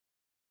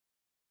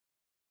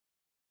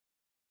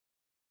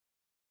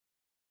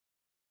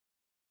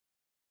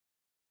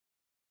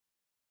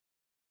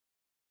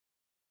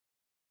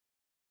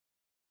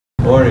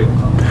morning.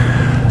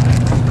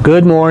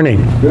 Good morning.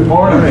 Good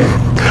morning.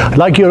 I'd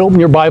like you to open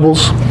your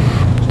Bibles,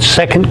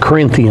 2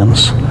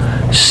 Corinthians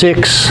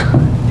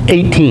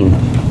 6:18.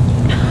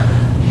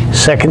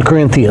 2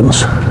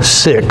 Corinthians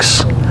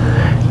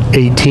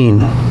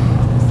 6:18.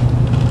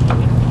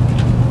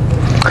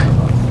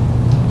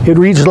 It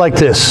reads like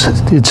this.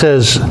 It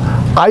says,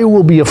 I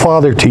will be a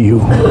father to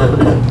you,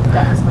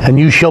 and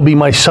you shall be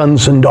my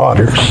sons and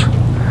daughters,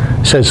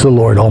 says the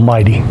Lord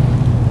Almighty.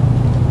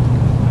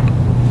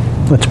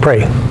 Let's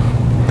pray.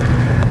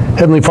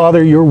 Heavenly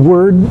Father, your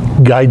word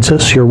guides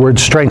us, your word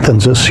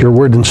strengthens us, your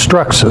word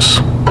instructs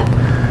us.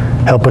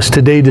 Help us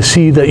today to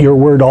see that your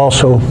word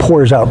also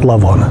pours out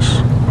love on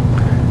us.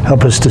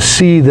 Help us to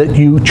see that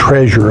you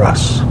treasure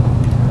us.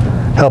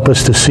 Help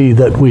us to see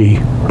that we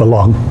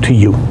belong to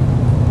you.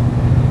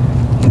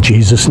 In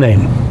Jesus'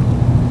 name,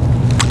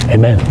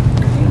 amen.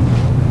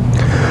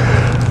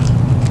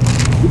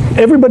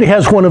 Everybody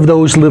has one of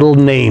those little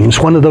names,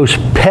 one of those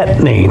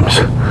pet names,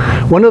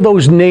 one of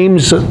those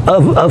names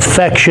of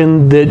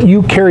affection that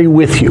you carry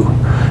with you.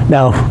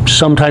 Now,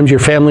 sometimes your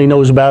family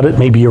knows about it.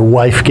 Maybe your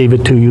wife gave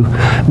it to you.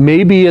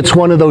 Maybe it's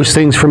one of those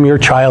things from your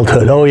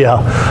childhood. Oh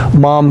yeah, my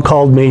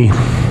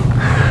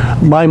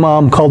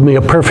mom called me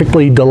a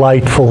perfectly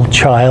delightful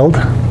child.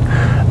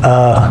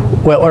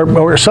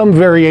 Or some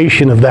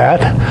variation of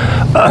that.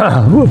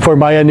 For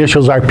my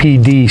initials are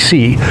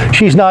PDC.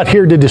 She's not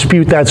here to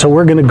dispute that, so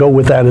we're going to go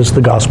with that as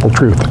the gospel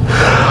truth.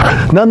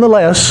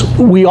 Nonetheless,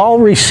 we all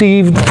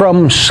received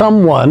from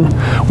someone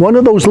one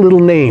of those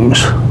little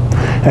names.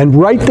 And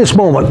right this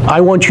moment,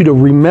 I want you to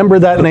remember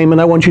that name,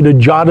 and I want you to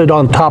jot it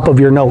on top of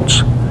your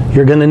notes.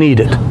 You're going to need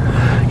it.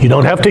 You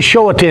don't have to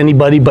show it to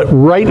anybody, but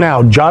right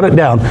now, jot it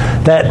down.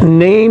 That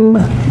name,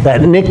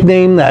 that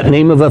nickname, that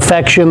name of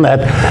affection,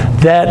 that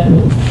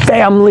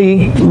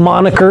family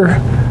moniker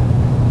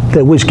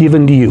that was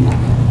given to you.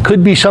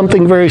 Could be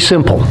something very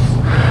simple.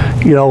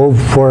 You know,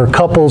 for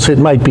couples, it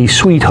might be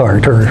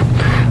sweetheart or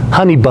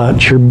honey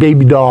bunch or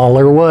baby doll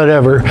or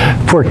whatever.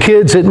 For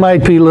kids, it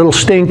might be little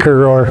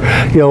stinker or,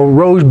 you know,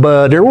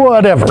 rosebud or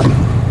whatever.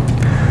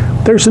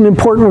 There's an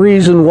important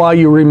reason why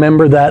you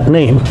remember that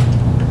name.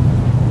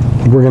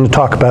 We're going to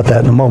talk about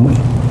that in a moment.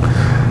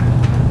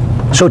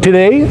 So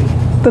today,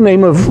 the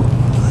name of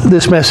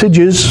this message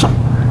is,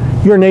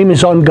 your name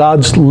is on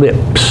God's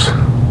lips.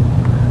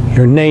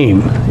 Your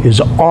name is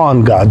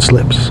on God's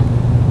lips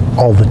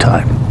all the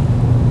time.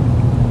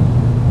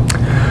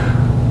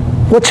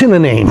 What's in a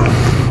name?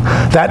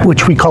 That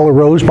which we call a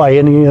rose by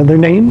any other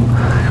name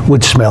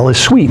would smell as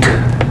sweet.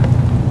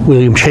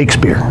 William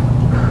Shakespeare.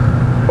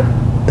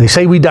 They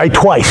say we die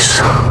twice.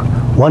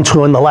 Once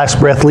when the last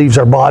breath leaves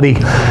our body,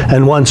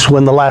 and once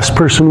when the last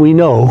person we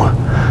know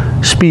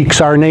speaks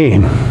our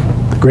name.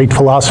 The great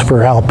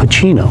philosopher Al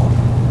Pacino.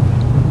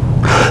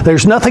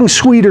 There's nothing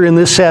sweeter in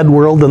this sad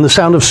world than the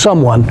sound of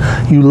someone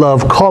you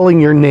love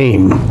calling your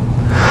name.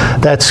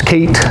 That's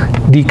Kate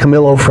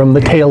DiCamillo from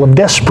The Tale of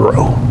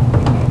Despero.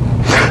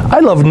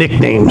 I love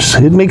nicknames.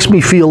 It makes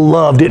me feel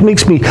loved. It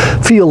makes me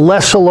feel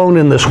less alone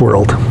in this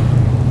world.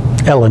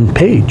 Ellen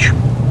Page.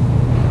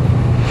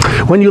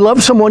 When you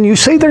love someone, you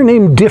say their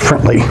name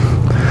differently.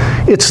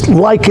 It's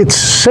like it's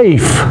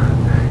safe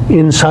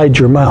inside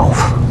your mouth.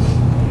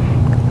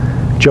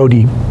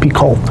 Jodi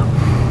Picoult.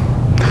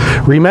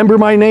 Remember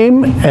my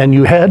name, and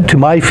you add to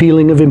my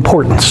feeling of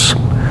importance.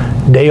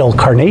 Dale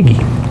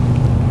Carnegie.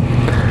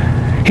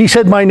 He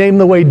said my name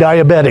the way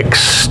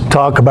diabetics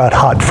talk about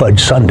hot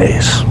fudge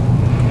sundaes.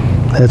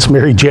 That's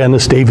Mary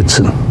Janice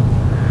Davidson.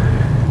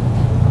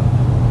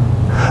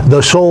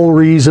 The sole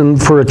reason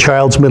for a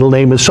child's middle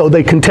name is so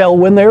they can tell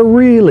when they're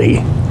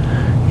really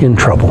in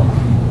trouble.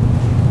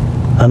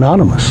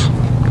 Anonymous.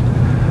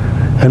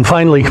 And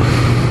finally,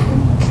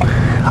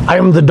 I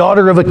am the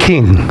daughter of a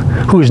king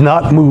who is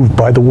not moved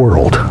by the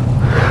world.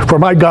 For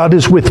my God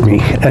is with me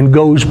and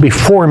goes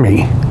before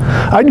me.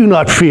 I do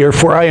not fear,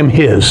 for I am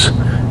his,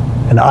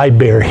 and I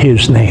bear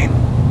his name.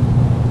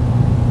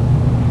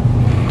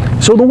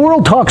 So the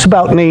world talks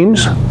about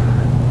names,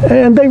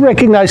 and they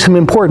recognize some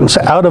importance.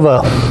 Out of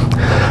a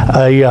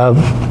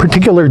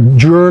particular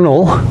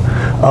journal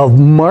of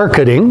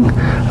marketing,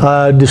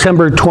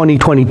 December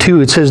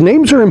 2022, it says,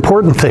 names are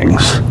important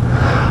things.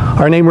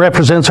 Our name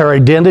represents our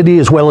identity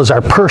as well as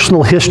our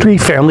personal history,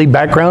 family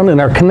background, and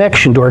our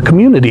connection to our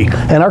community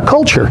and our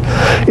culture.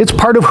 It's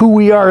part of who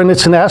we are, and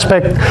it's an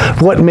aspect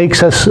of what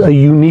makes us a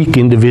unique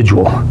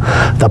individual.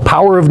 The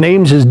power of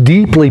names is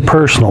deeply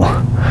personal,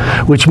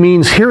 which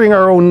means hearing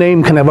our own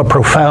name can have a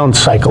profound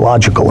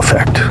psychological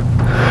effect.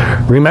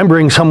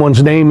 Remembering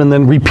someone's name and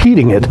then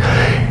repeating it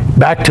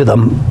back to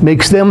them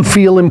makes them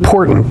feel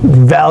important,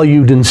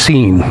 valued, and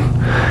seen.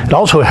 It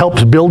also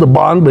helps build a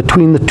bond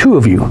between the two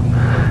of you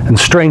and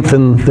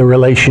strengthen the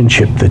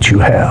relationship that you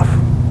have.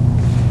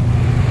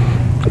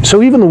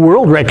 So even the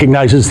world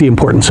recognizes the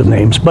importance of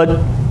names,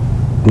 but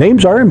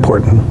names are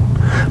important,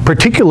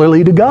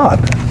 particularly to God.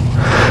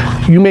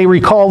 You may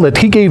recall that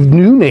he gave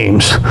new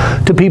names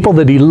to people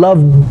that he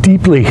loved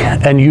deeply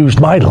and used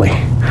mightily.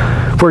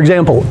 For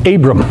example,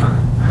 Abram,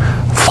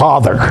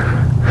 father.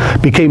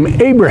 became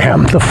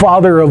Abraham, the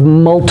father of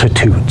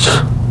multitudes.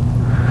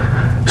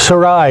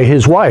 Sarai,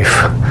 his wife,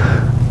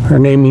 her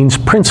name means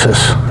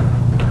princess,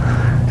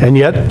 and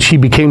yet she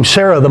became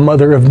Sarah, the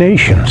mother of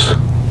nations.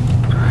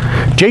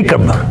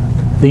 Jacob,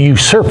 the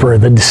usurper,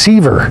 the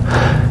deceiver,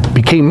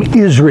 became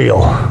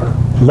Israel.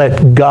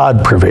 Let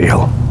God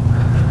prevail.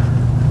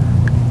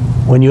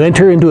 When you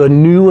enter into a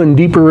new and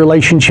deeper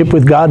relationship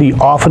with God, He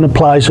often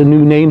applies a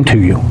new name to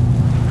you.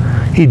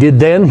 He did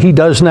then, He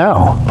does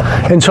now.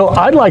 And so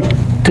I'd like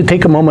to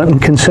take a moment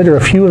and consider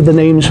a few of the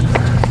names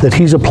that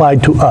He's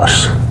applied to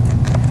us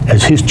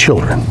as His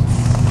children.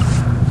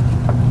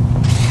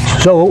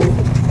 So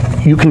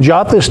you can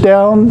jot this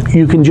down,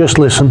 you can just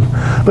listen.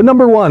 But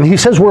number one, He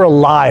says we're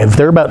alive.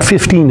 There are about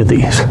 15 of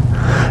these.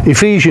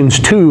 Ephesians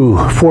 2,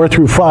 4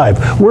 through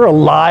 5. We're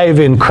alive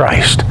in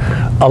Christ.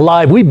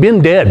 Alive. We've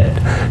been dead.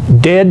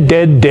 Dead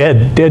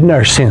in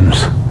our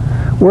sins.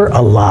 We're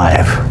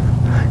alive.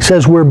 It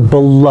says we're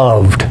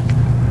beloved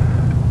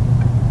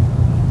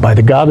by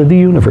the God of the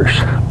universe.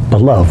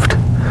 Beloved.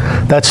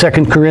 That's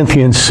 2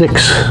 Corinthians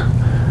 6,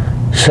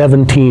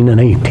 17 and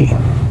 18.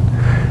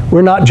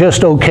 We're not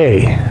just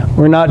okay.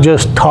 We're not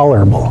just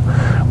tolerable.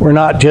 We're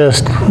not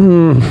just,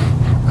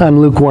 I'm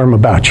lukewarm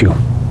about you.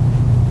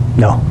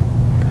 No.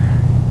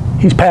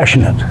 He's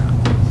passionate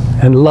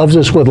and loves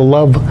us with a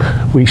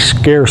love we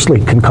scarcely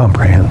can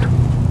comprehend.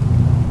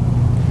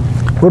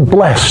 We're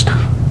blessed.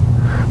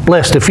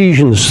 Blessed.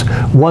 Ephesians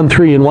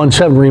 1:3 and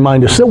 1:7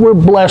 remind us that we're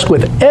blessed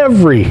with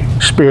every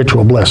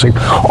spiritual blessing.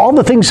 All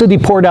the things that He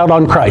poured out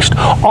on Christ,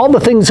 all the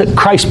things that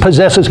Christ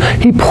possesses,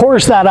 He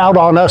pours that out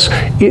on us.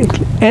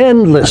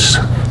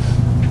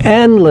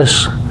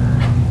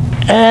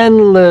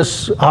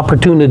 Endless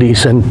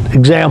opportunities and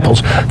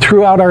examples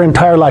throughout our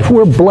entire life.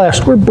 We're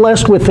blessed. We're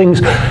blessed with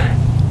things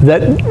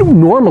that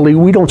normally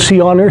we don't see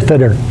on earth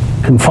that are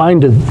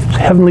confined to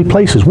heavenly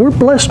places. We're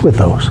blessed with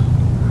those.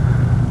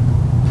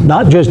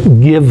 Not just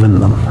given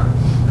them.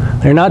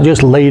 They're not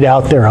just laid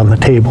out there on the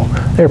table.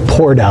 They're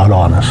poured out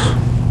on us.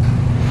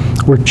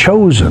 We're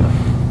chosen.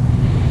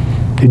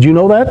 Did you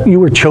know that? You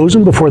were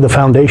chosen before the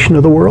foundation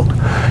of the world.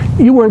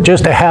 You weren't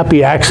just a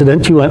happy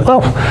accident. You went,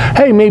 oh,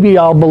 hey, maybe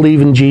I'll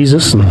believe in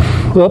Jesus. And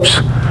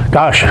whoops,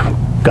 gosh,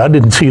 God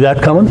didn't see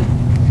that coming.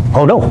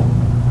 Oh, no.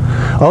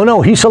 Oh,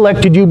 no, He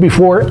selected you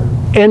before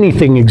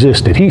anything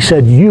existed. He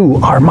said, you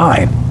are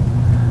mine.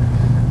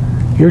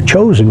 You're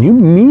chosen. You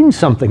mean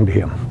something to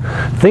Him.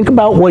 Think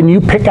about when you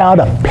pick out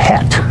a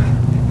pet.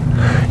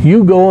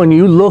 You go and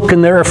you look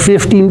and there are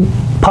 50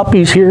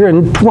 puppies here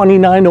and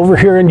 29 over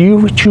here and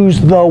you choose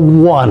the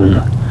one.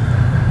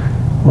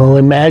 Well,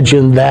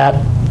 imagine that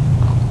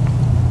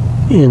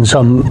in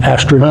some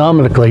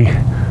astronomically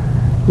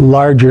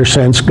larger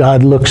sense.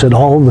 God looks at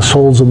all the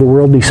souls of the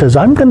world and He says,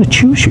 I'm going to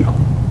choose you.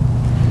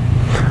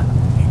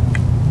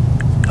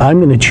 I'm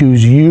going to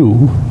choose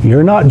you.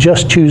 You're not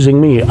just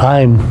choosing me.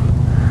 I'm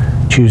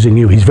choosing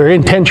you. He's very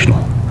intentional,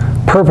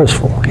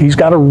 purposeful. He's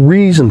got a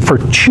reason for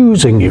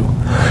choosing you.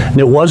 And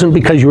it wasn't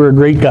because you were a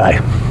great guy.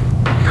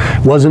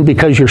 It wasn't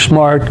because you're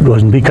smart. It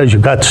wasn't because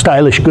you've got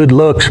stylish good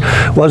looks.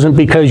 It wasn't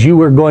because you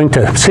were going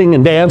to sing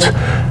and dance.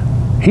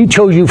 He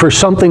chose you for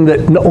something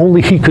that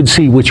only He could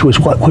see, which was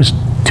what was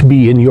to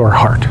be in your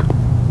heart.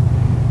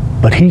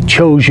 But He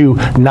chose you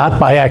not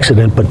by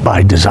accident, but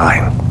by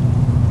design.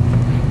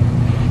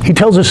 He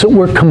tells us that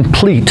we're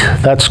complete.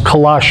 That's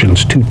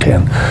Colossians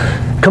 2:10.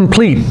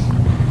 Complete.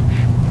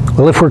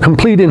 Well, if we're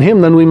complete in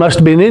Him, then we must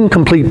have been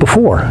incomplete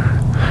before.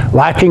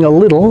 Lacking a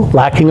little,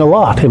 lacking a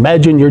lot.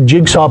 Imagine your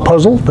jigsaw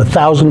puzzle, the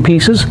 1,000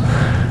 pieces.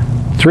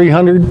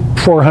 300,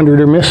 400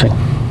 are missing.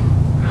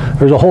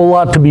 There's a whole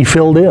lot to be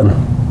filled in.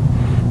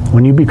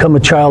 When you become a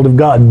child of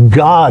God,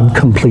 God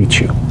completes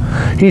you.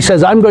 He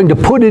says, I'm going to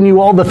put in you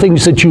all the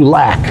things that you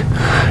lack.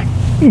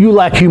 You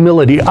lack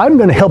humility. I'm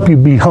going to help you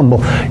be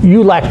humble.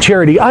 You lack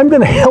charity. I'm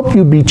going to help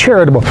you be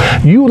charitable.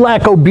 You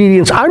lack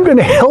obedience. I'm going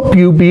to help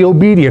you be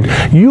obedient.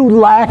 You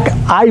lack,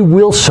 I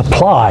will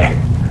supply.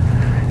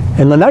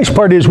 And the nice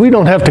part is we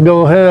don't have to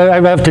go, I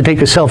have to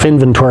take a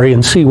self-inventory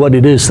and see what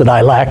it is that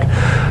I lack.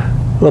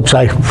 Whoops,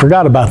 I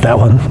forgot about that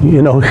one.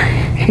 You know,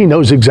 He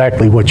knows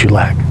exactly what you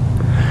lack.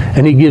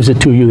 And He gives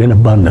it to you in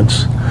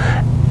abundance.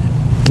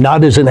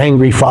 Not as an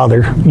angry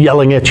father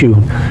yelling at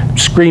you,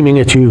 screaming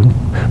at you,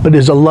 but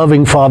as a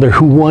loving Father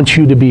who wants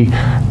you to be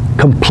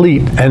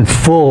complete and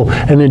full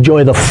and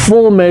enjoy the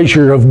full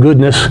measure of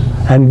goodness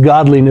and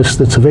godliness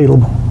that's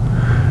available.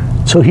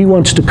 So He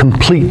wants to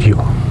complete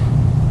you.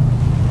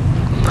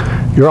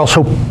 You're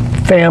also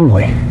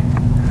family.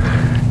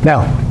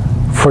 Now,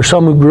 for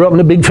some who grew up in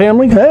a big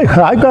family, hey,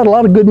 I've got a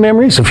lot of good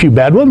memories, a few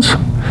bad ones.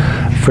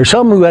 For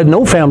some who had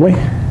no family,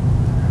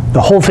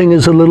 the whole thing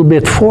is a little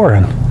bit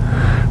foreign.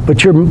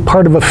 But you're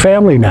part of a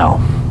family now.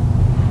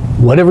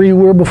 Whatever you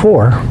were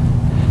before,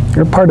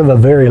 you're part of a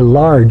very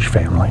large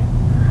family.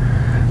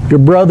 You're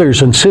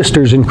brothers and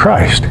sisters in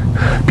Christ.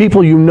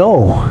 People you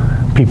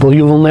know, people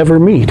you will never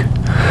meet.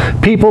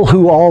 People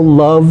who all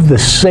love the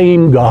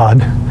same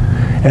God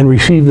and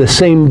receive the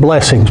same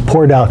blessings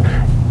poured out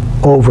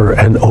over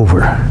and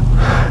over.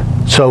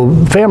 So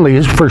family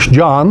is 1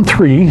 John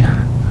 3,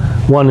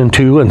 1 and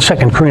 2, and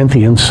 2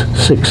 Corinthians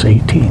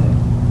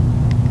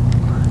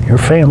 6:18. Your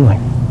family.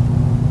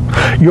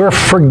 You're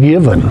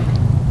forgiven.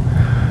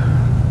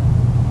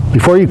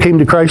 Before you came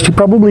to Christ, you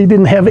probably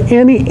didn't have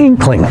any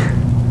inkling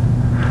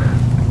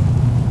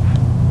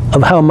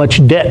of how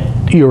much debt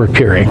you were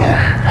carrying,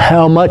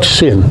 how much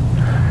sin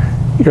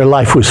your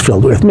life was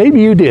filled with.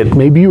 Maybe you did.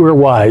 Maybe you were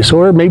wise,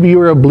 or maybe you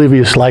were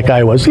oblivious like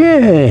I was.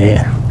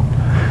 Yeah.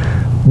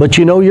 But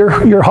you know,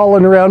 you're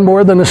hauling around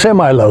more than a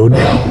semi-load.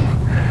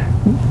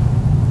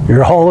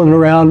 You're hauling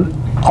around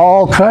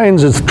all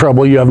kinds of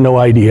trouble you have no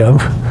idea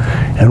of.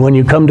 And when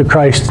you come to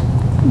Christ,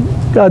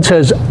 God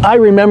says, I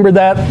remember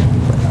that.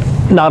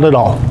 Not at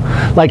all.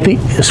 Like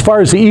as far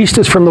as the east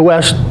is from the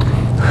west,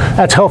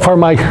 that's how far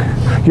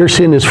your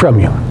sin is from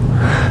you.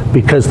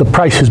 Because the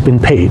price has been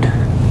paid.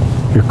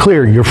 You're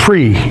clear, you're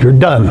free, you're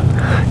done.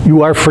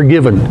 You are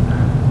forgiven.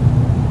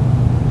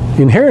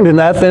 Inherent in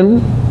that,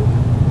 then,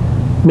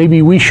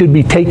 maybe we should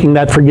be taking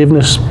that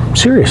forgiveness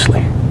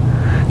seriously.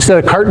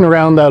 Instead of carting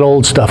around that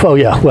old stuff. Oh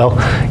yeah, well,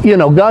 you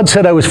know, God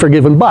said I was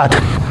forgiven, but,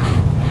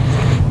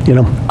 you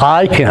know,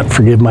 I can't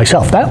forgive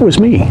myself. That was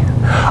me.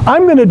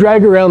 I'm going to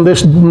drag around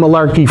this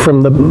malarkey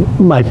from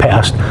my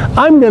past.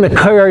 I'm going to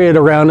carry it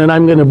around, and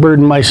I'm going to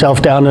burden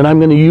myself down, and I'm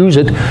going to use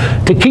it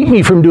to keep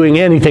me from doing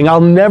anything. I'll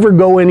never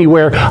go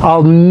anywhere.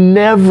 I'll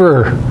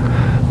never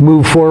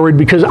move forward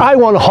because I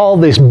want to haul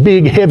this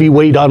big, heavy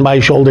weight on my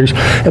shoulders.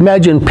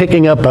 Imagine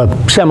picking up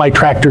a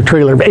semi-tractor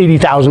trailer of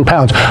 80,000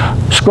 pounds.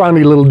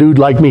 Scrawny little dude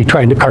like me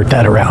trying to cart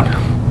that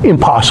around.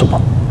 Impossible.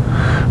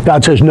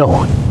 God says,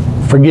 no.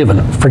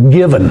 Forgiven.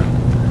 Forgiven.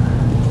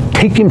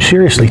 Take him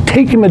seriously.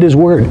 Take him at his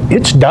word.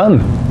 It's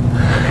done.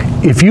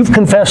 If you've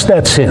confessed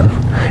that sin,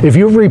 if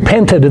you've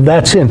repented of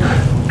that sin,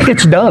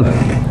 it's done.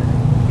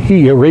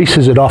 He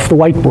erases it off the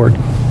whiteboard.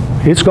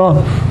 It's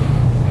gone.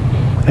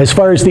 As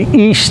far as the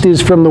east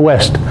is from the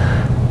west,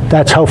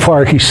 that's how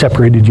far he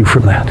separated you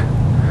from that.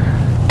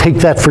 Take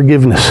that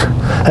forgiveness.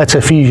 That's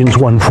Ephesians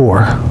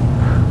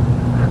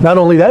 1:4. Not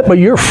only that, but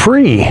you're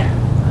free.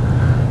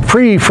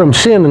 Free from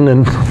sin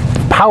and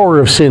power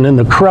of sin and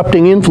the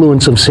corrupting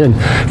influence of sin,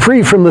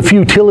 free from the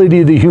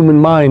futility of the human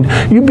mind.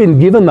 You've been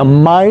given the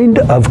mind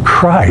of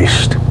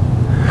Christ.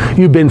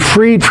 You've been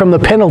freed from the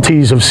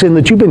penalties of sin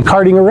that you've been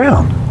carting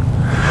around,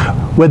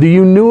 whether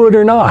you knew it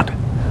or not.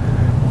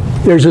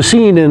 There's a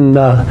scene in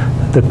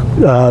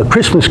the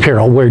Christmas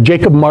Carol where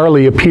Jacob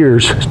Marley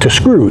appears to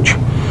Scrooge.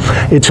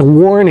 It's a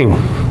warning.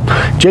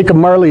 Jacob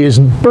Marley is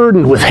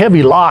burdened with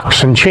heavy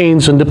locks and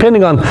chains, and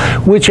depending on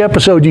which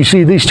episode you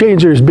see, these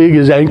chains are as big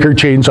as anchor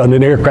chains on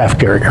an aircraft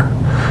carrier.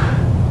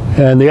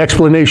 And the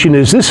explanation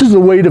is, this is the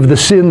weight of the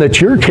sin that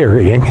you're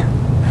carrying.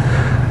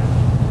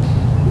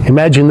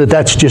 Imagine that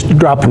that's just a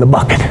drop in the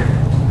bucket.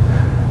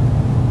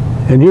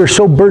 And you're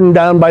so burdened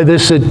down by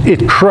this that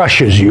it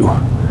crushes you.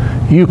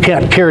 You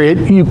can't carry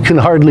it. You can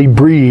hardly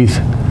breathe.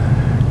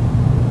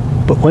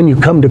 But when you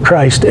come to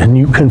Christ and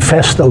you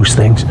confess those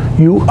things,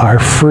 you are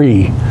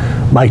free.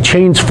 My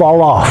chains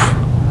fall off.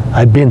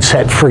 I've been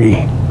set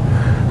free.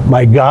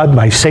 My God,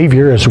 my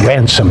Savior has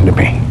ransomed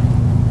me.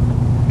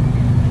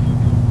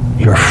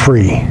 You're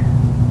free.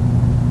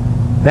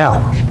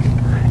 Now,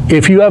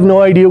 if you have no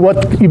idea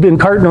what you've been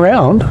carting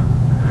around,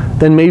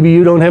 then maybe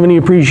you don't have any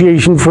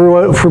appreciation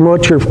for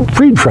what you're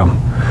freed from.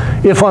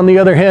 If, on the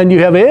other hand, you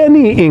have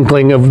any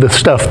inkling of the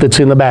stuff that's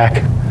in the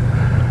back,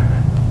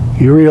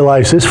 you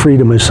realize this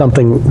freedom is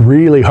something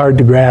really hard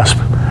to grasp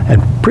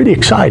and pretty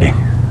exciting.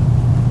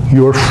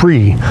 You're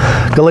free.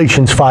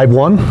 Galatians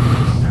 5:1,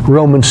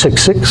 Romans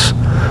 6:6,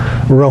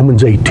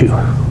 Romans 8:2.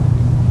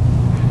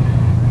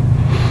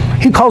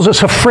 He calls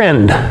us a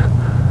friend.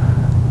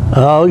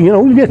 You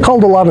know, we get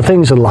called a lot of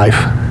things in life.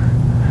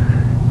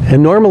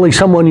 And normally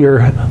someone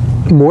you're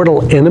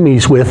mortal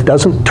enemies with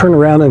doesn't turn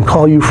around and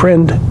call you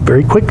friend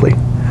very quickly.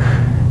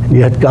 And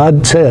yet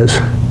God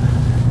says,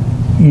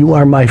 you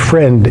are my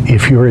friend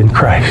if you're in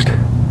Christ.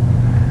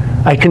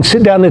 I can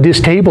sit down at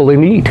his table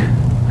and eat.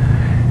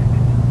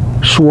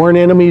 Sworn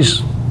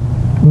enemies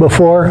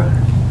before,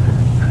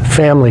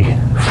 family,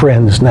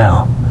 friends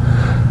now.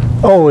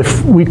 Oh,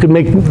 if we could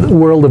make the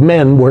world of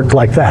men work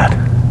like that.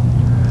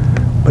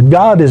 But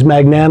God is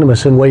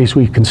magnanimous in ways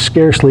we can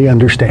scarcely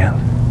understand.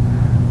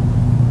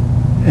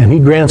 And he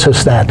grants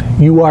us that.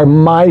 You are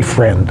my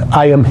friend.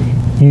 I am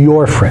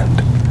your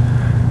friend.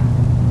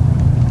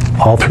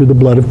 All through the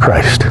blood of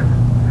Christ.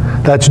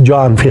 That's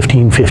John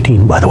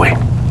 15:15, by the way.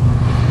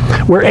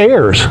 We're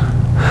heirs.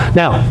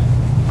 Now,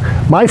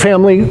 my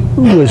family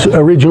was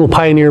original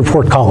pioneer of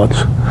Fort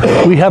Collins.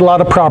 We had a lot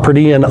of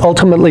property, and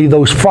ultimately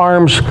those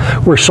farms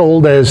were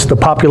sold as the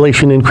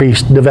population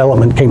increased,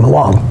 development came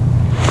along.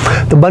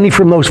 The money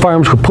from those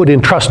farms were put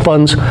in trust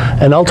funds,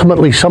 and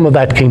ultimately some of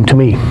that came to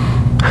me.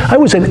 I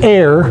was an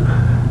heir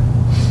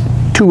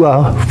to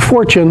a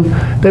fortune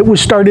that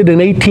was started in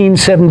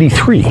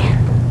 1873.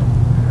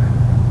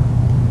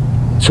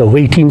 So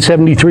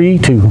 1873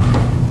 to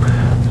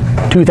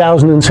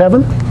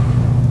 2007,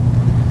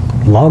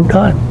 long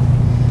time.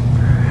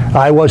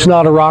 I was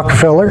not a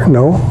Rockefeller,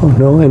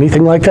 no,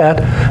 anything like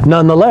that.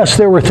 Nonetheless,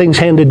 there were things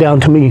handed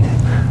down to me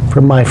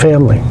from my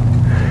family.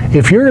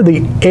 If you're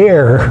the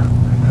heir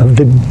of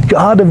the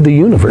God of the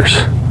universe,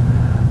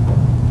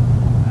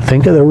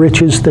 think of the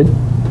riches that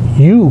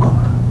you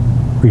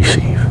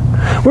receive.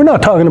 We're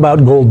not talking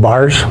about gold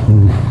bars,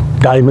 and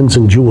diamonds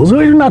and jewels.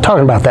 We're not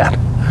talking about that.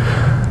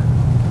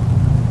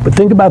 But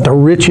think about the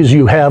riches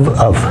you have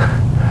of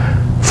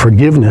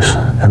forgiveness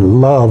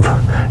and love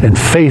and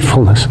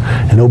faithfulness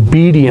and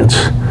obedience.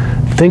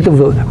 Think of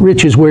the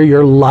riches where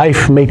your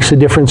life makes a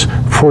difference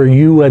for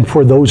you and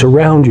for those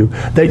around you.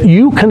 That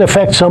you can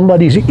affect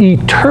somebody's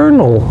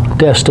eternal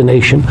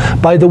destination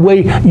by the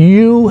way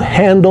you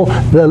handle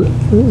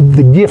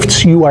the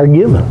gifts you are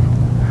given.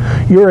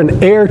 You're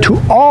an heir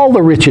to all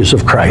the riches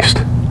of Christ.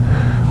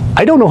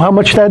 I don't know how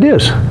much that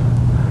is.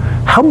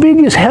 How big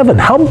is heaven?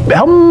 How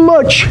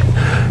much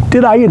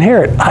did I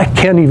inherit? I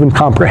can't even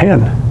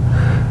comprehend.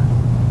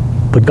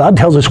 But God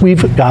tells us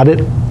we've got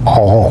it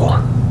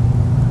all.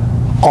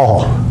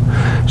 All.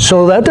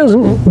 So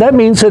that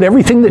means that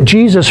everything that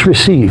Jesus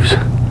receives,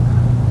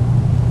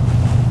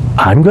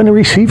 I'm going to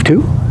receive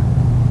too.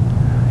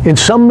 In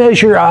some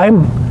measure,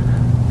 I'm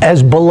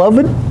as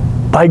beloved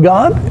by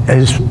God,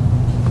 as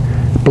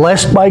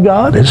blessed by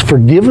God, as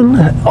forgiven,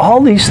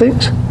 all these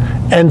things.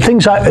 And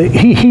things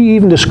he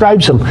even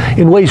describes them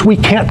in ways we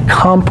can't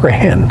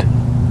comprehend.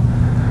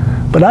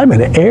 But I'm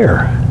an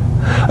heir.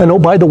 And oh,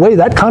 by the way,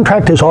 that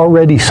contract is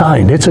already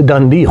signed. It's a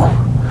done deal.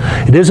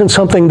 It isn't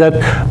something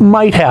that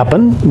might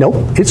happen. Nope,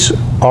 it's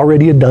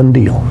already a done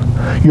deal.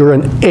 You're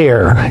an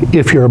heir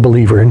if you're a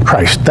believer in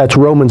Christ. That's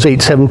Romans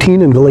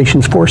 8:17 and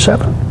Galatians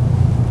 4:7.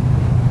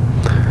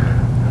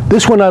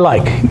 This one I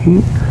like.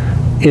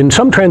 In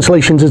some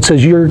translations it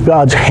says you're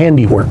God's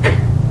handiwork.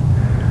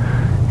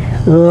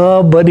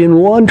 But in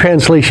one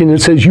translation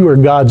it says you are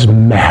God's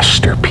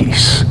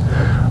masterpiece.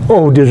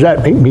 Oh, does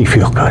that make me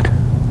feel good?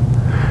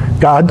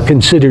 God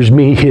considers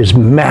me his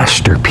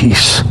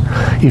masterpiece.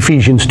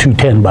 Ephesians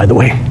 2:10, by the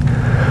way.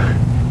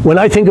 When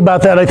I think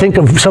about that, I think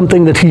of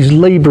something that he's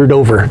labored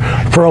over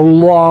for a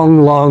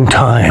long, long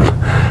time.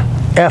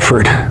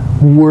 Effort,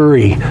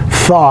 worry,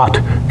 thought,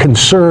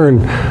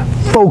 concern,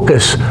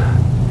 focus.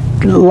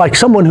 Like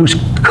someone who's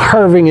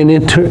carving an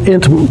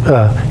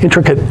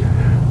intricate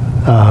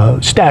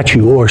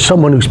statue, or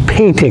someone who's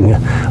painting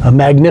a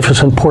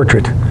magnificent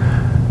portrait.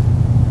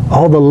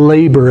 All the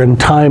labor and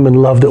time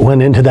and love that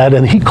went into that,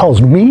 and he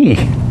calls me,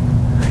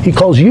 he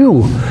calls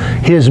you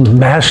his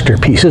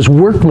masterpiece, his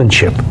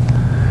workmanship.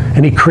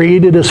 And he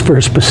created us for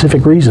a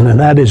specific reason, and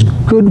that is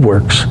good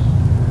works.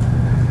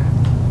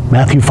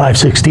 Matthew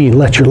 5:16,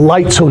 let your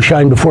light so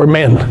shine before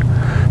men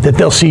that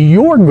they'll see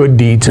your good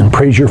deeds and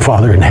praise your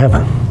Father in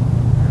heaven.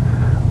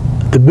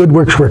 The good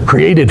works we're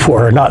created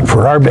for are not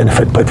for our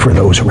benefit, but for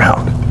those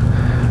around.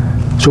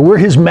 So we're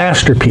his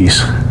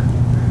masterpiece,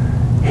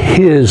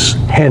 his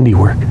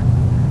handiwork,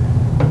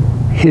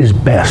 his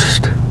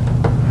best.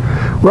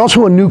 We're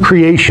also a new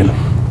creation.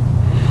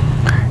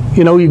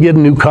 You know, you get a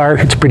new car,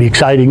 it's pretty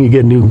exciting. You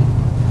get a new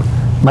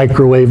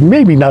microwave,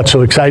 maybe not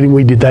so exciting,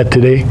 we did that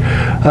today.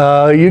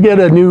 You get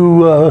a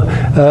new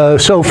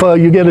sofa,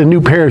 you get a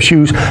new pair of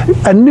shoes,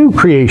 a new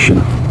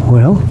creation.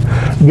 Well,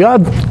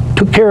 God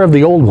took care of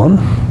the old one,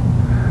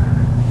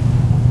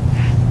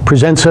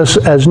 presents us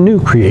as new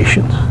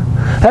creations.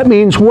 That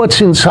means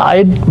what's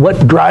inside,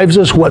 what drives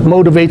us, what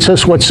motivates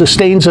us, what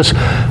sustains us,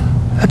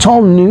 that's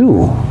all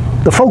new.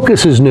 The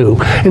focus is new.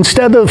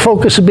 Instead of the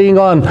focus being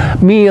on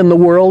me and the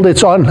world,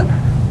 it's on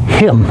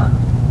him.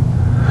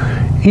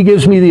 He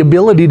gives me the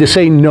ability to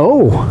say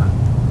no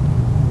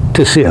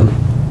to sin,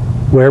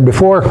 where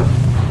before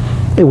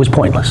it was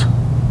pointless.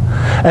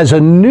 As a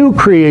new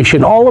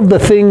creation, all of the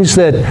things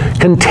that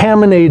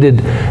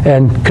contaminated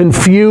and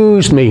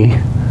confused me,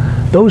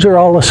 those are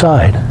all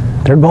aside.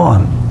 They're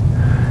gone.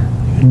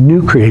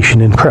 New creation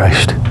in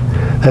Christ.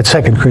 That's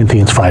 2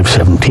 Corinthians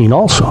 5:17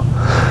 also.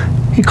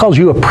 He calls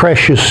you a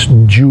precious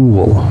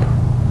jewel.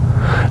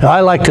 Now,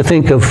 I like to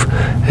think of,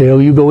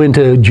 you go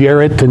into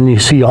Jarrett and you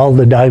see all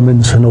the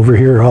diamonds, and over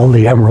here all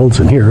the emeralds,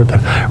 and here the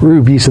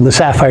rubies and the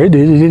sapphire.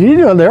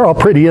 They're all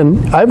pretty,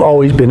 and I've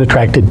always been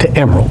attracted to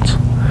emeralds.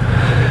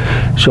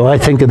 So I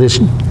think of this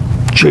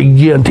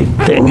gigantic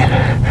thing,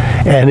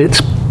 and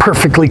it's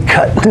perfectly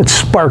cut, and it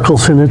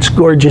sparkles, and it's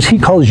gorgeous. He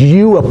calls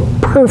you a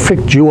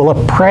perfect jewel,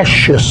 a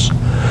precious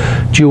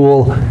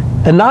jewel.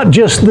 And not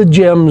just the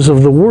gems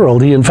of the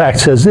world. He in fact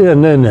says,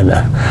 no,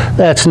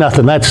 that's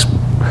nothing.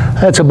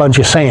 That's a bunch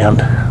of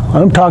sand.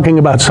 I'm talking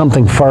about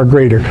something far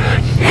greater.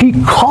 He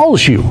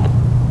calls you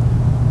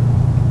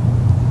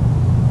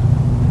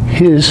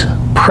his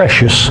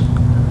precious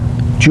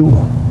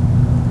jewel.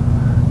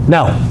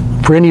 Now,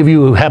 for any of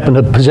you who happen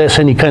to possess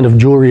any kind of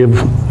jewelry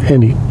of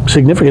any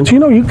significance,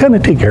 you kind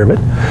of take care of it.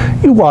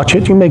 You watch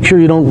it. You make sure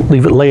you don't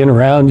leave it laying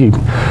around. You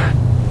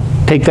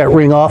take that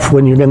ring off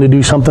when you're going to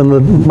do something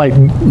that might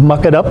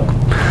muck it up.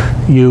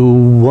 You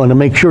want to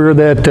make sure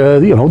that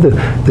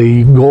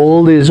the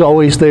gold is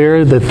always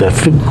there, that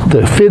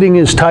the fitting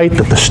is tight,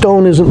 that the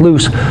stone isn't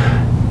loose.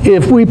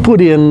 If we put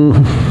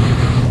in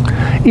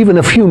even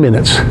a few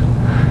minutes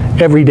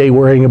every day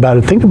worrying about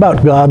it. Think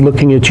about God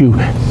looking at you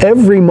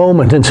every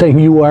moment and saying,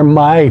 you are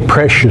my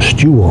precious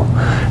jewel,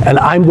 and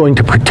I'm going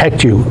to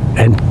protect you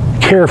and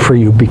care for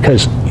you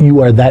because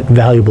you are that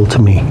valuable to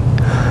me.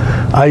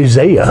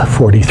 Isaiah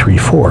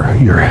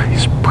 43:4, you're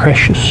his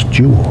precious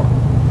jewel.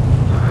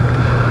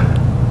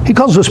 He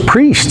calls us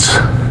priests.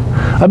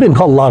 I've been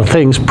called a lot of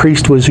things.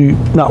 Priest was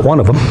not one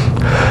of them.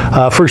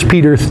 1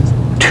 Peter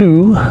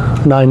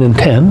 2:9 and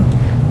 10.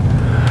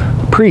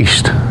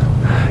 Priest.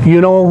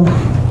 You know,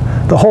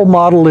 the whole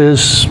model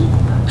is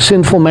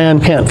sinful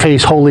man can't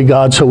face holy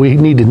God, so we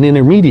need an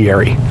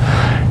intermediary.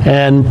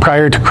 And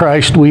prior to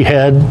Christ, we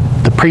had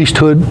the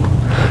priesthood.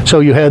 So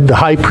you had the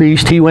high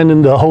priest. He went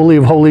into the Holy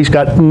of Holies,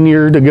 got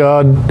near to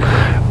God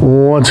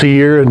once a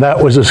year, and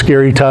that was a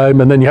scary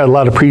time. And then you had a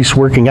lot of priests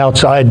working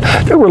outside.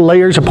 There were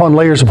layers upon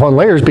layers upon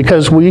layers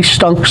because we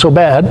stunk so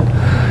bad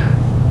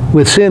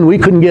with sin, we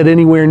couldn't get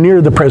anywhere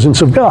near the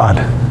presence of God.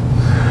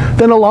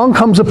 Then along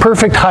comes a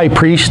perfect high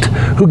priest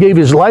who gave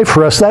his life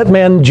for us, that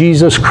man,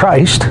 Jesus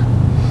Christ.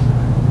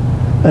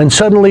 And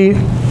suddenly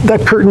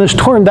that curtain is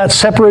torn, that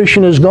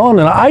separation is gone,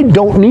 and I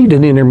don't need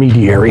an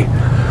intermediary.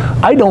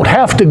 I don't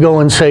have to go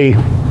and say,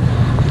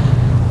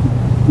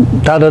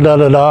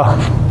 da-da-da-da-da.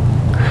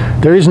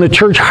 There isn't a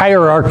church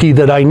hierarchy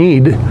that I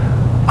need.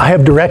 I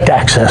have direct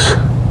access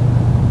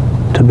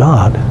to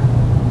God.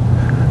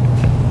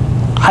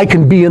 I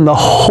can be in the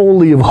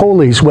Holy of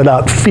Holies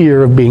without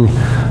fear of being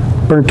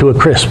burnt to a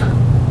crisp.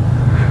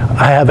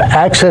 I have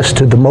access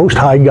to the Most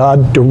High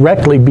God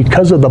directly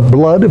because of the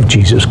blood of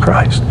Jesus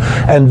Christ.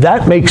 And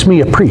that makes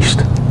me a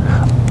priest.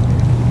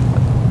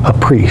 A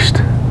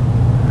priest.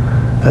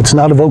 That's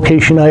not a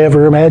vocation I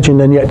ever imagined,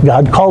 and yet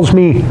God calls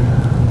me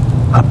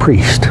a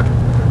priest.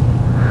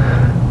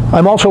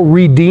 I'm also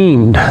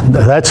redeemed.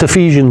 That's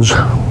Ephesians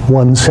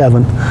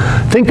 1:7.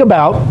 Think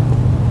about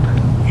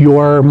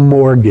your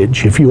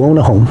mortgage. If you own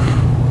a home,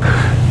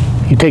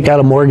 you take out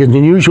a mortgage,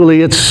 and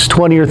usually it's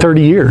 20 or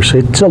 30 years.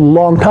 It's a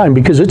long time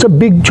because it's a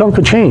big chunk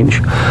of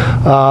change.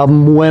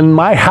 When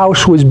my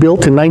house was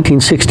built in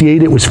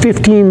 1968, it was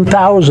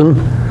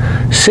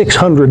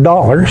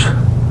 $15,600.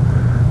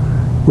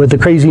 With the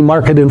crazy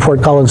market in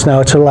Fort Collins now,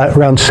 it's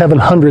around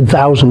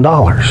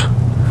 $700,000.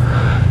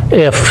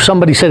 If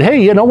somebody said,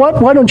 hey, you know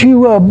what, why don't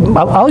you,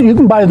 you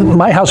can buy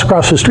my house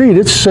across the street,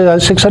 it's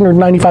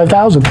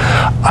 $695,000.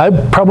 I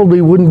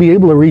probably wouldn't be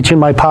able to reach in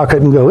my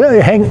pocket and go,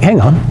 hey, hang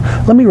on,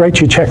 let me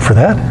write you a check for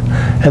that.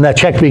 And that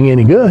check being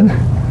any good,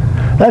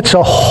 that's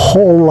a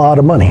whole lot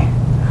of money.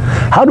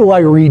 How do I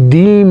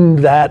redeem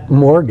that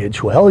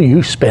mortgage? Well,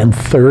 you spend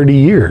 30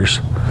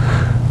 years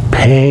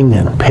paying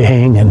and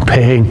paying and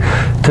paying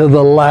to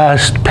the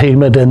last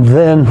payment, and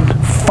then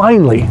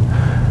finally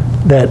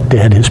that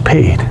debt is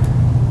paid.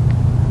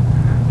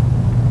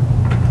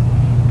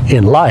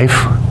 In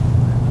life,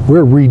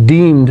 we're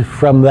redeemed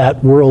from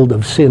that world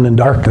of sin and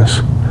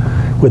darkness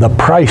with a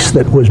price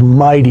that was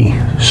mighty,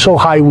 so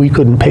high we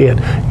couldn't pay it.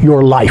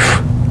 Your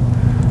life.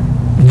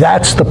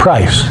 That's the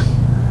price.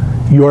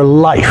 Your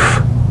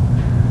life.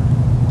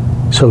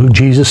 So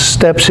Jesus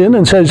steps in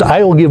and says,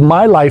 I will give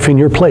my life in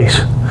your place.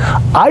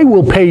 I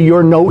will pay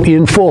your note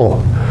in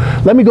full.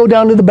 Let me go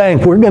down to the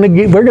bank. We're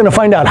going to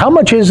find out how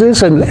much is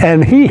this,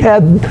 and he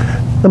had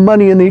the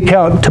money in the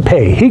account to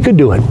pay. He could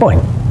do it.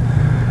 Boing.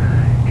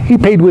 He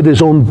paid with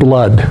his own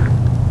blood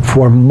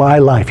for my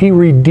life. He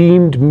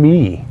redeemed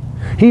me.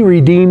 He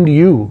redeemed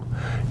you.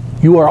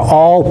 You are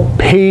all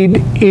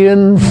paid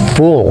in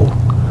full.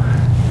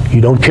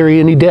 You don't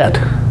carry any debt.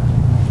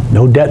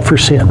 No debt for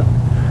sin.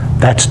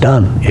 That's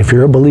done. If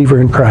you're a believer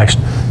in Christ,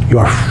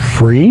 you're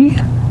free.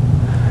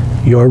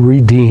 You're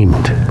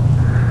redeemed.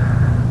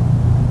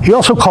 He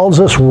also calls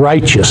us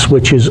righteous,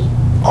 which is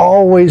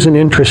always an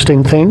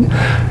interesting thing.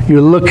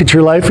 You look at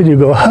your life and you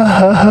go, ha,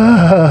 ha,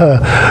 ha,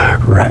 ha.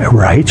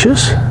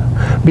 Righteous?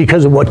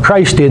 Because of what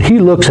Christ did. He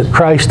looks at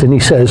Christ and he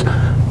says,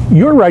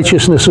 your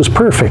righteousness is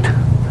perfect.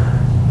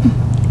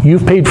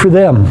 You've paid for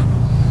them.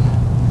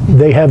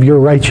 They have your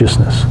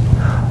righteousness.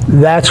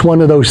 That's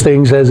one of those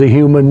things as a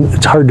human,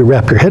 it's hard to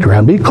wrap your head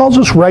around. But he calls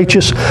us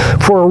righteous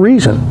for a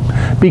reason.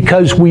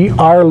 Because we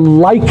are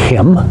like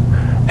him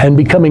and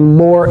becoming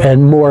more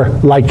and more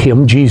like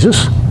him,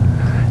 Jesus.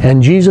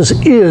 And Jesus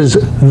is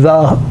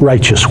the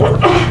righteous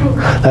one.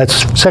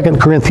 That's 2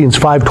 Corinthians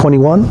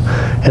 5:21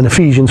 and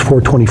Ephesians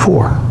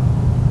 4:24.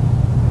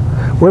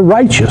 We're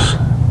righteous,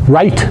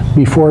 right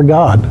before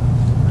God.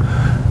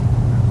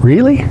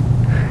 Really?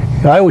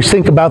 I always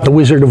think about the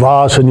Wizard of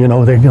Oz, and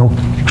they're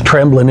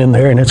trembling in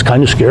there, and it's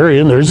kind of scary,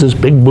 and there's this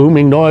big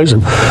booming noise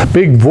and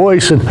big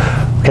voice, and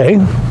okay.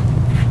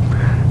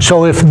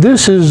 So if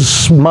this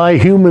is my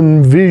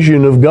human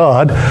vision of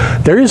God,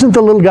 there isn't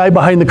the little guy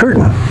behind the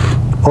curtain.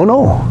 Oh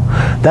no,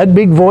 that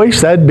big voice,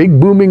 that big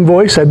booming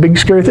voice, that big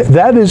scary thing,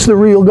 that is the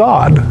real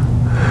God.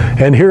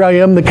 And here I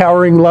am, the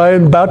cowering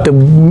lion, about to,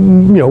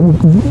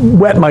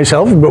 wet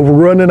myself, go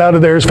running out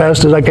of there as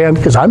fast as I can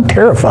because I'm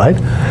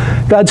terrified.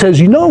 God says,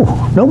 no,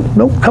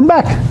 come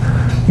back.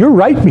 You're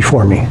right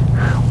before me.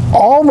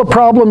 All the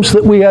problems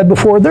that we had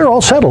before, they're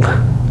all settled.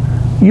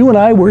 You and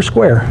I, we're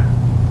square.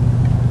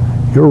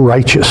 You're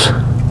righteous.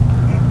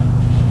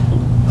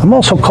 I'm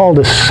also called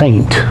a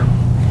saint.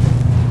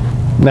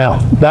 Now,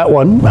 that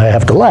one, I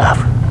have to laugh.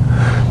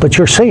 But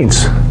you're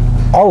saints.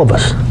 All of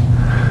us.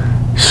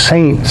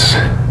 Saints.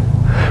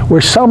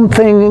 We're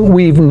something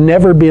we've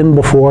never been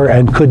before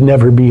and could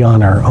never be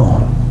on our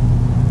own.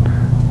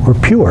 We're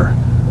pure.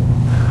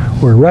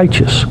 We're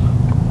righteous.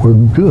 We're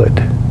good.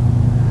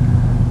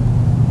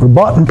 We're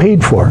bought and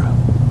paid for.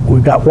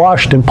 We got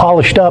washed and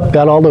polished up,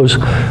 got all those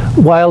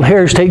wild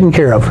hairs taken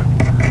care of.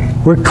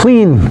 We're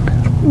clean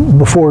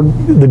before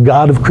the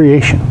God of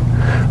creation,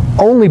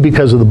 only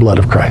because of the blood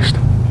of Christ.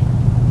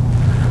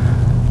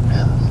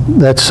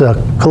 That's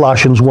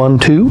Colossians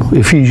 1:2,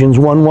 Ephesians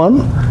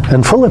 1:1,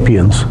 and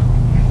Philippians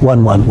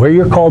 1:1, where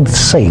you're called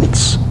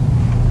saints.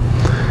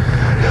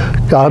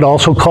 God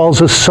also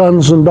calls us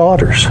sons and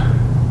daughters.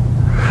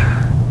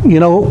 You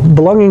know,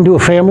 belonging to a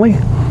family,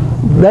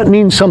 that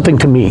means something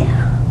to me.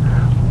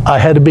 I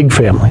had a big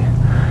family,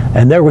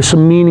 and there were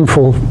some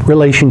meaningful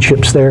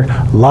relationships there,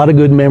 a lot of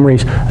good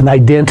memories, an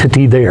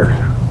identity there.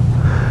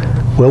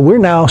 Well, we're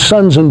now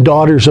sons and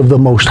daughters of the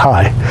Most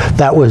High.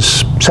 That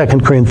was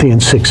 2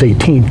 Corinthians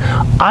 6:18.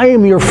 I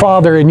am your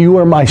father, and you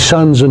are my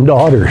sons and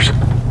daughters.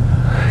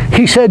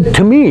 He said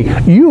to me,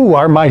 you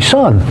are my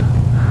son.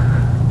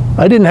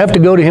 I didn't have to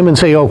go to him and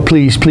say, oh,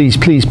 please, please,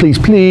 please, please,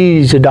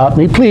 please adopt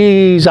me.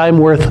 Please, I'm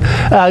worth,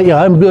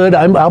 I'm good,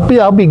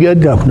 I'll be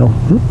good. No.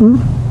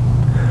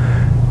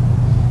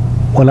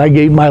 When I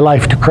gave my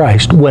life to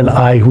Christ, when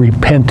I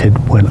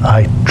repented, when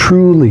I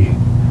truly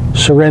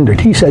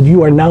surrendered, he said,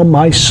 you are now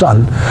my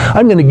son.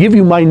 I'm going to give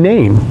you my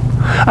name.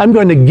 I'm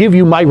going to give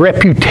you my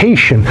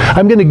reputation.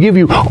 I'm going to give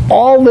you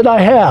all that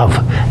I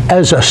have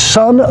as a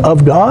son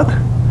of God.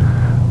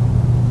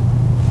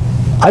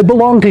 I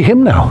belong to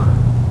him now.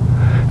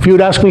 If you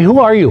would ask me, who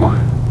are you?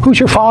 Who's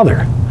your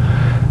father?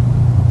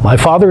 My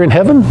Father in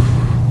heaven?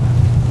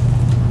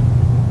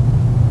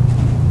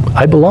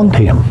 I belong to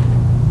him.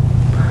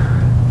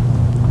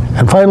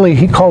 And finally,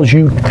 he calls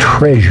you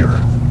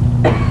treasure.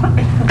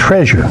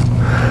 Treasure.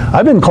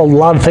 I've been called a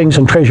lot of things,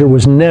 and treasure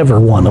was never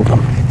one of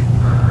them.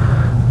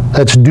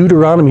 That's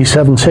Deuteronomy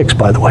 7:6,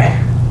 by the way.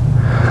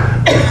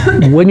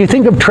 When you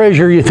think of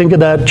treasure, you think of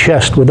that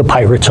chest with the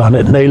pirates on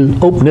it, and they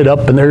open it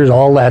up, and there's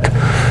all that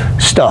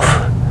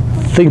stuff.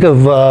 Think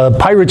of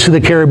Pirates of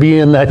the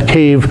Caribbean, that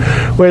cave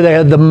where they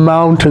had the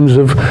mountains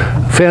of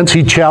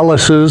fancy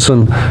chalices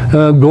and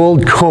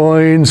gold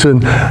coins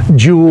and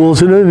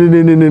jewels.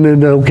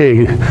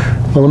 Okay,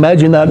 well,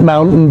 imagine that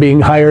mountain being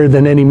higher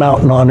than any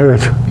mountain on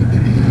earth.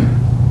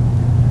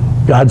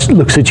 God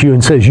looks at you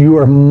and says, you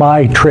are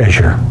my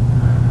treasure.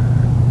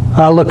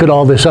 I'll look at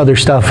all this other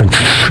stuff, and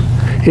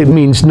it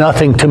means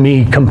nothing to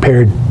me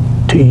compared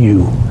to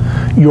you.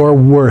 Your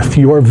worth,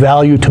 your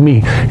value to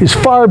me is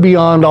far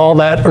beyond all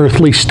that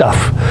earthly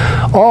stuff.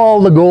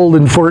 All the gold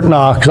in Fort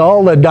Knox,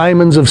 all the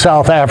diamonds of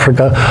South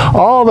Africa,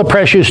 all the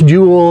precious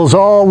jewels,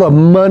 all the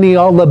money,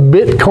 all the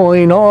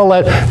Bitcoin, all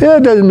that.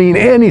 It doesn't mean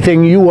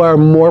anything. You are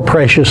more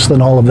precious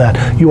than all of that.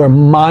 You are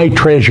my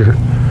treasure,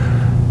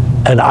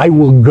 and I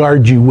will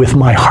guard you with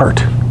my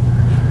heart.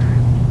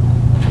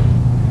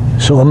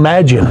 So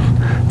imagine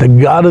the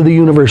God of the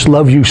universe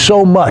loves you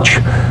so much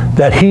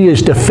that he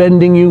is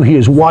defending you, he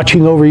is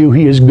watching over you,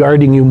 he is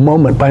guarding you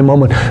moment by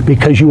moment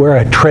because you are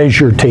a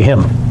treasure to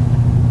him.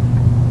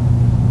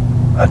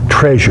 A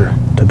treasure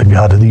to the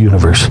God of the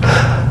universe.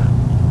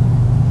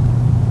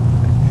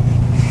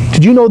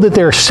 Did you know that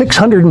there are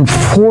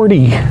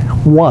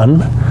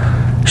 641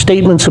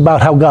 statements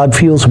about how God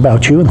feels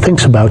about you and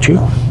thinks about you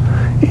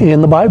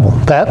in the Bible?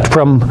 That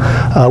from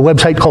a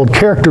website called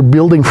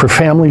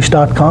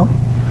characterbuildingforfamilies.com.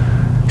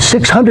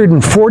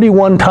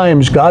 641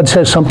 times God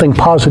says something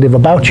positive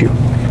about you.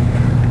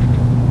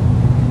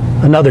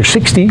 Another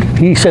 60,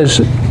 he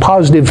says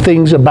positive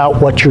things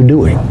about what you're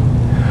doing.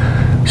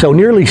 So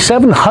nearly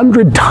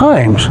 700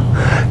 times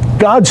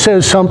God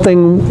says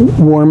something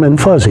warm and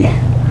fuzzy,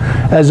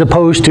 as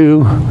opposed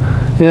to,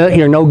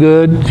 you're no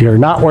good, you're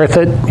not worth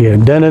it, you're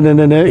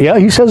da-da-da-da-da. Yeah,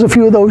 he says a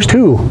few of those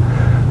too.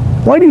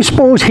 Why do you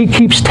suppose he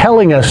keeps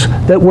telling us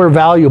that we're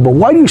valuable?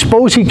 Why do you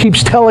suppose he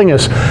keeps telling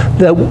us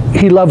that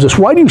he loves us?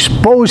 Why do you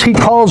suppose he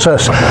calls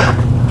us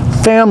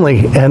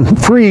family and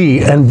free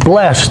and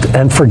blessed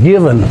and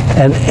forgiven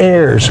and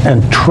heirs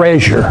and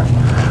treasure?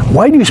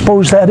 Why do you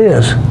suppose that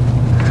is?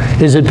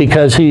 Is it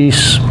because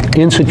he's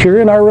insecure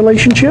in our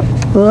relationship?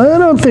 I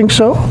don't think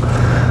so.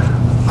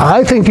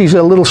 I think he's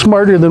a little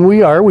smarter than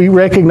we are. We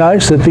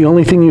recognize that the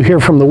only thing you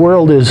hear from the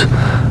world is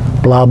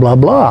blah, blah,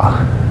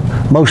 blah.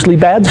 Mostly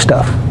bad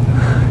stuff.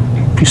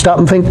 You stop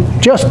and think,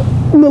 just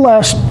in the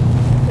last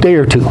day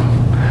or two,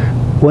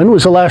 when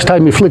was the last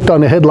time you flicked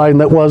on a headline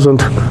that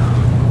wasn't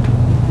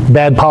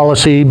bad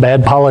policy,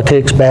 bad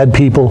politics, bad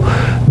people,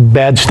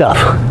 bad stuff?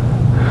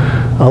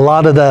 A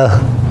lot of the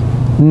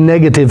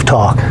negative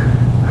talk.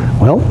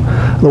 Well,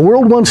 the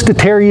world wants to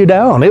tear you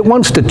down. It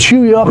wants to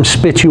chew you up and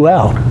spit you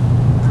out.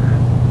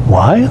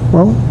 Why?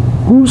 Well,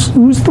 who's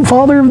the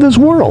father of this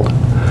world?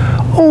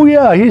 Oh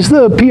yeah, he's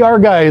the PR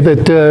guy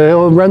that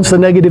runs the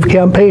negative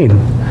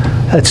campaign.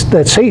 That's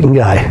that Satan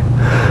guy.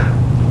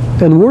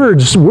 And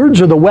words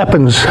are the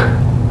weapons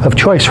of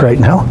choice right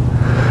now.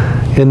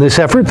 In this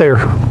effort,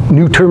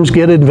 new terms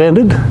get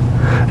invented,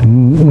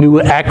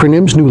 new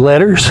acronyms, new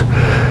letters.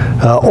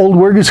 Old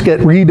words get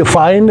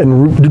redefined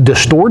and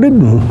distorted,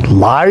 and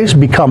lies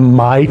become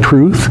my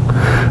truth.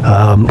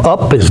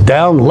 Up is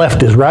down,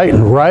 left is right,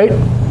 and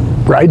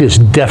right is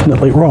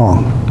definitely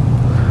wrong.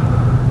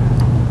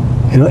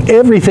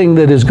 Everything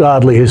that is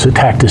godly is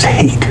attacked as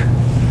hate.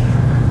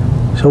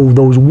 So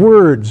those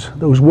words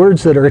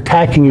that are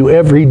attacking you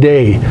every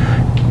day,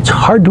 it's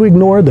hard to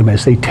ignore them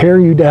as they tear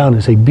you down,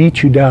 as they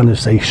beat you down,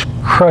 as they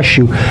crush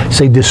you, as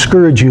they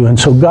discourage you. And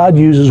so God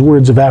uses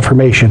words of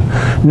affirmation,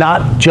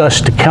 not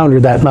just to counter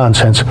that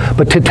nonsense,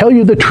 but to tell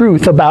you the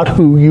truth about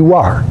who you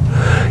are.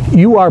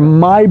 You are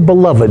my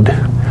beloved.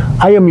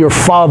 I am your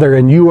father,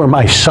 and you are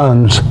my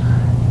sons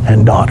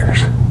and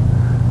daughters.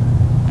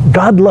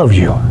 God loves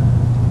you.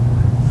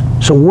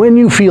 So when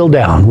you feel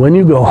down, when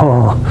you go,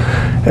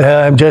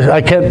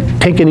 I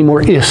can't take any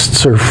more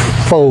ists or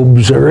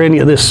phobes or any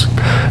of this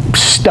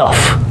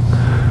stuff,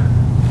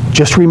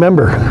 just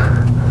remember,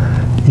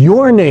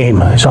 your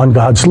name is on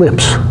God's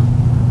lips.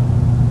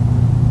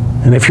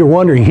 And if you're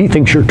wondering, He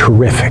thinks you're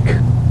terrific.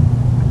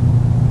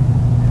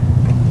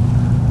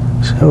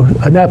 So,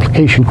 an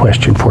application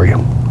question for you.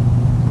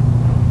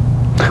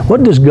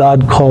 What does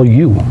God call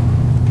you?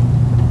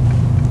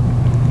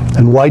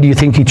 And why do you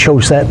think He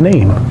chose that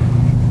name?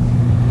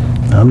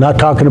 I'm not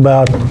talking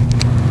about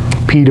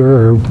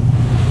Peter or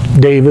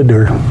David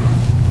or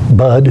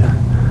Bud.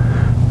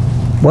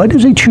 Why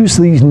does He choose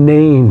these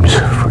names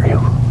for you?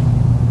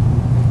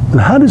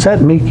 And how does that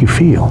make you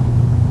feel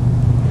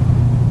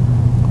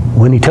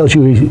when He tells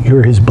you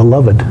you're His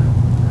beloved,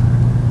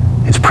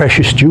 His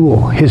precious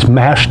jewel, His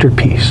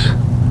masterpiece?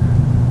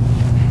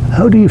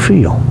 How do you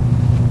feel?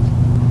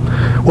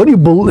 What do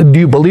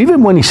you believe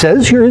Him when He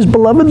says you're His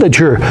beloved, that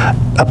you're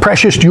a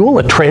precious jewel,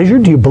 a treasure?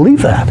 Do you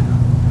believe that?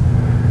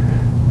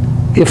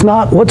 If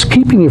not, what's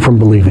keeping you from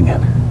believing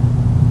it?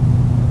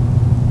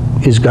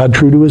 Is God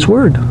true to His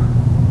word?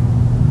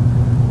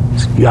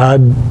 Does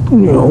God,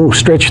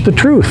 stretch the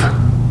truth?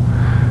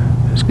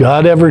 Does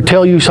God ever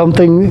tell you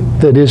something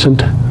that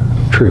isn't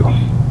true?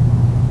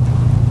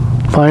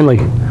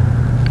 Finally,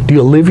 do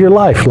you live your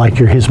life like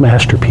you're His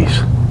masterpiece?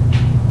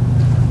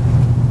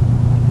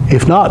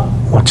 If not,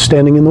 what's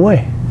standing in the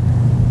way?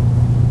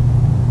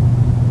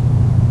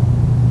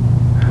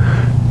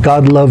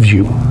 God loves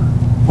you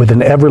with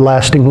an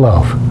everlasting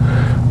love,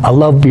 a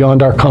love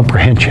beyond our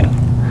comprehension.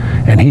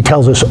 And He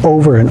tells us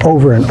over and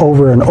over and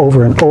over and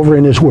over and over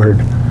in His Word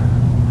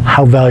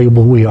how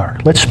valuable we are.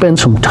 Let's spend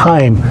some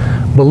time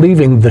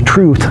believing the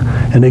truth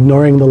and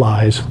ignoring the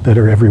lies that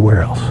are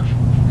everywhere else.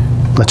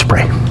 Let's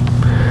pray.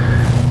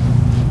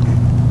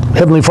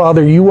 Heavenly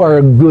Father, You are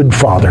a good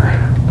Father,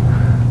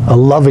 a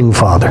loving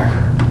Father.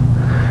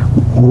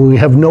 We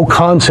have no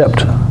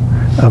concept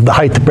of the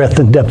height, the breadth,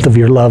 and depth of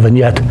Your love, and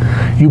yet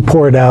You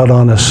pour it out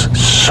on us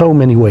so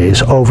many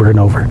ways over and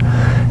over.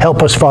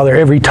 Help us, Father,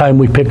 every time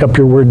we pick up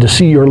Your word to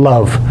see Your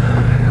love.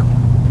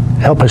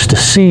 Help us to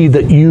see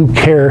that You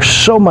care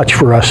so much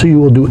for us, so You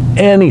will do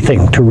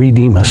anything to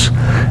redeem us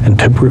and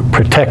to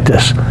protect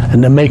us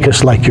and to make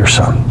us like Your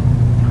Son.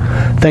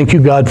 Thank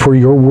You, God, for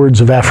Your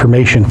words of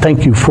affirmation.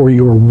 Thank You for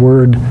Your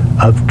word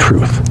of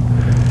truth.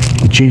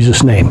 In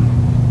Jesus' name,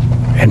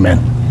 amen.